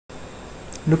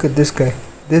Look at this guy.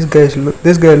 This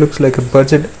guy looks like a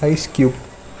budget ice cube.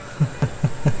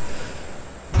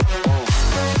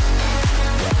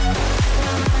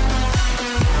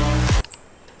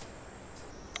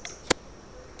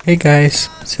 Hey guys,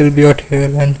 Sylbiot here,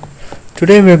 and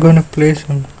today we're going to play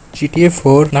some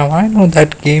GTA4. Now I know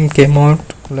that game came out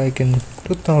like in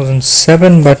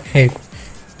 2007, but hey.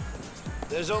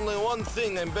 There's only one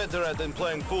thing I'm better at than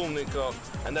playing pool, Nico,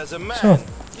 and as a man, so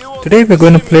today we're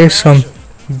going to play some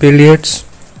billiards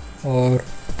or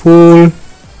pool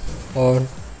or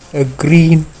a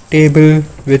green table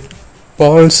with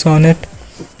balls on it,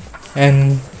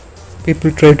 and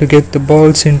people try to get the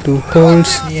balls into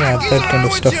holes. Yeah, that kind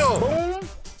of stuff.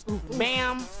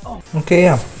 Okay,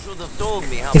 yeah.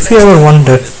 If you ever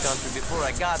wondered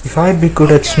if I'd be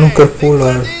good at snooker, pool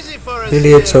or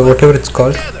billiards or whatever it's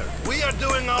called,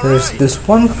 there's this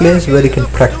one place where you can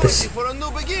practice.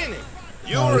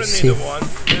 Now let's see.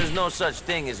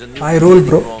 I roll,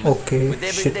 bro. Okay,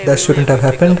 shit, that shouldn't have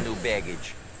happened.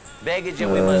 Baggage that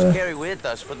we must carry with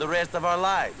us for the rest of our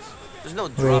lives. There's no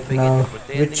dropping now, it or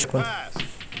pretending. which one?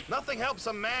 Nothing helps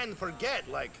a man forget,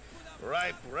 like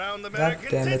ripe round American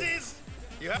titties.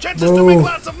 Bro,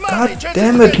 god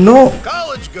damn it, no!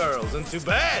 College girls, and too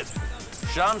bad.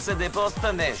 As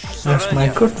my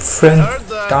good friend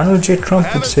Donald J.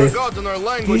 Trump would say,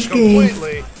 this game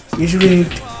is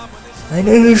rigged. My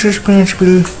name is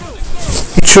responsible.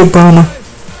 It's Obama.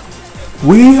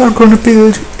 We are gonna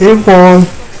build a wall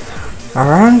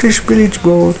around this village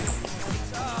board.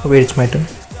 Oh, wait, it's my turn.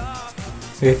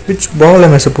 Wait, which ball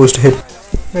am I supposed to hit?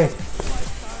 Wait.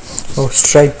 Oh,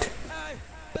 striped.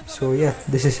 So yeah,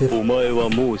 this is it.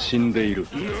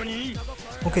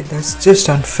 Okay, that's just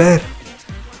unfair.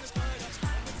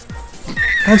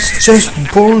 That's just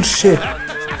bullshit.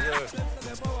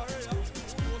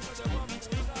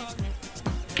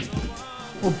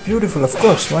 Oh, beautiful, of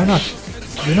course, why not?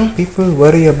 You know, people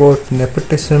worry about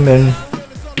nepotism in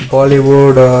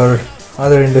Bollywood or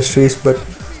other industries, but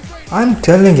I'm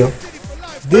telling you,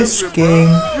 this game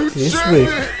is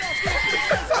rigged.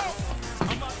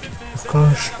 Of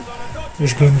course,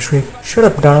 this game is rigged. Shut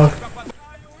up, Donald.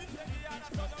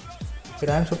 But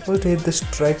I'm supposed to hit the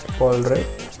striped ball, right?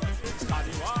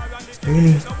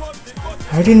 Really?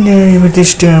 I didn't hear you with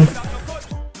this term.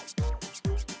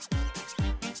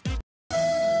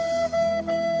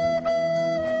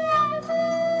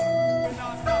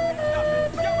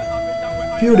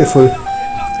 Beautiful.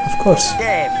 Of course.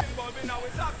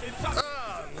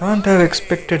 Can't have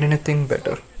expected anything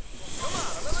better.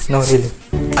 No, really.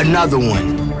 Another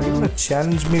one. You wanna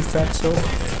challenge me, fatso?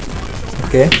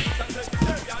 Okay.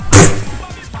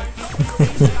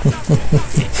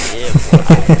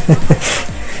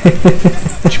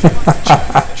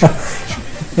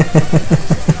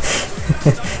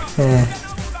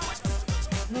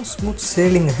 No smooth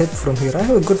sailing ahead from here. I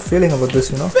have a good feeling about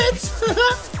this, you know.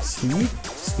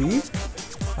 See?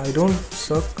 I don't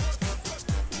suck.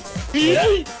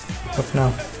 What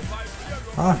now?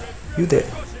 Ah, you there.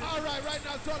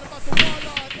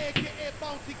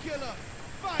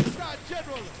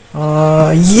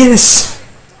 Yes!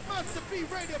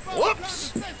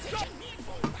 Whoops!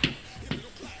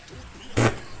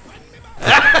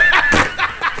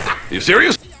 You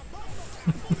serious?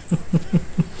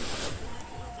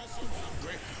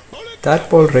 That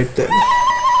ball right there.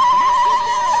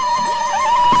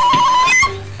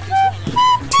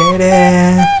 Ta-da!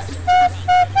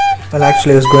 Well,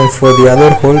 actually I was going for the other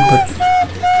hole, but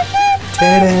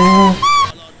ta-da!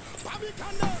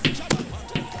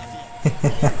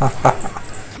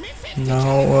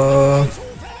 Now,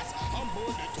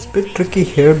 it's a bit tricky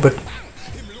here, but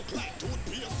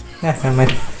yeah, never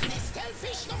mind.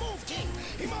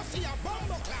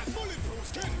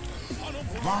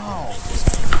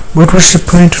 What was the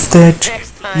point of that,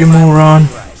 you moron?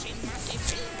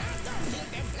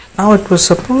 Now it was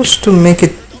supposed to make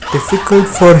it difficult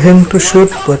for him to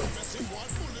shoot, but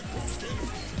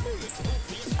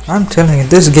I'm telling you,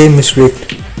 this game is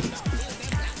rigged.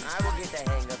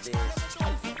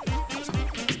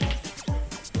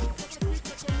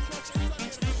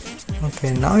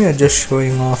 Okay, now you're just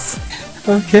showing off.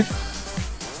 Okay.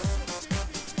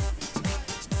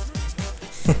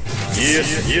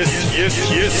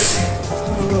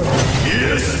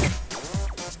 Yes.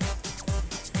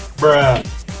 Bruh.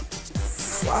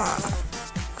 Fuck.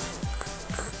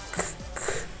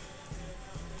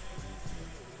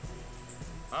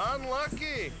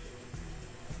 Unlucky.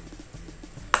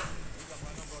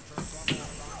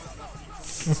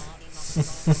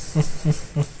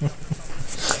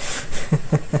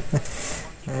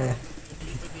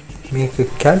 Make a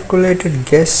calculated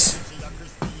guess.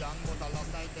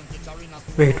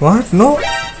 Wait, what? No.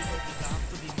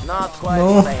 Not quite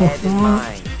No. what I had in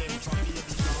mind.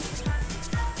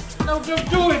 No, don't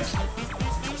do it!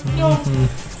 No!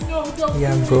 No, don't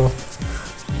Yeah, do bro.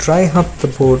 Dry up the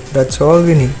board. That's all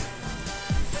we need.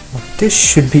 Now, this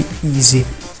should be easy.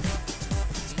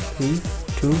 3,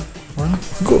 2, 1,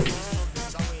 go.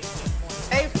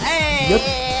 Yep.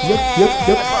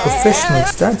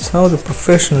 Professionals. That's how the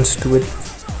professionals do it.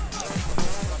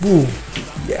 Woo.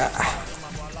 Yeah.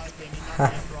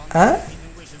 Huh?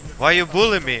 Why you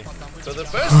bully me? For the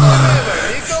first time ever,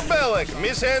 Nico Bellic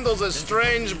mishandles a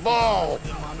strange ball.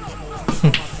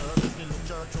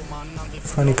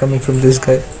 Funny coming from this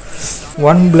guy.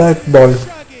 One black ball.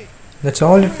 That's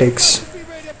all it takes.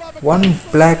 One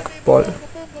black ball.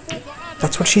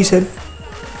 That's what she said.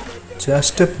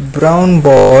 Just a brown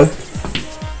ball.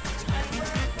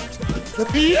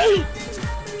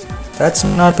 That's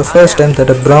not the first time that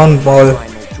a brown ball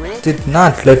did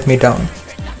not let me down.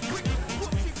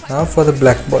 Now for the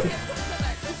black ball.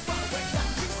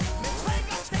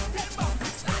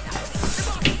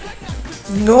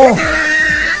 No!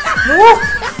 No!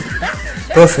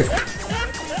 Perfect.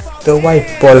 The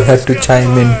white ball had to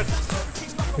chime in.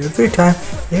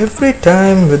 Every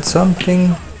time with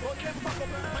something.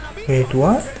 Wait,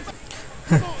 what?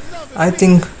 I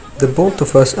think the both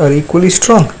of us are equally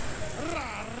strong.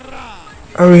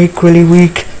 Are equally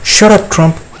weak. Shut up,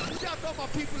 Trump.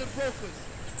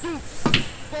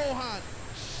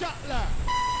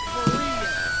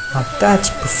 Now that's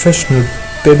professional,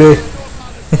 baby.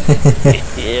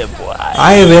 Yeah, boy.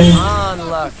 I win.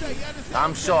 Unlucky.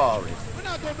 I'm sorry.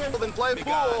 Then play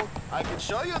pool. I can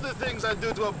show you the things I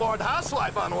do to a bored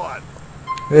housewife on one.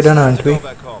 We're done, aren't we? Go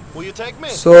back home. Will you take me?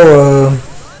 So, Roman,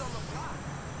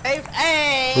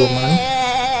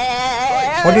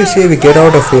 what do you say we get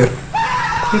out of here?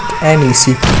 Quick and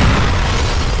easy.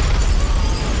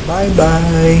 Bye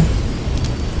bye.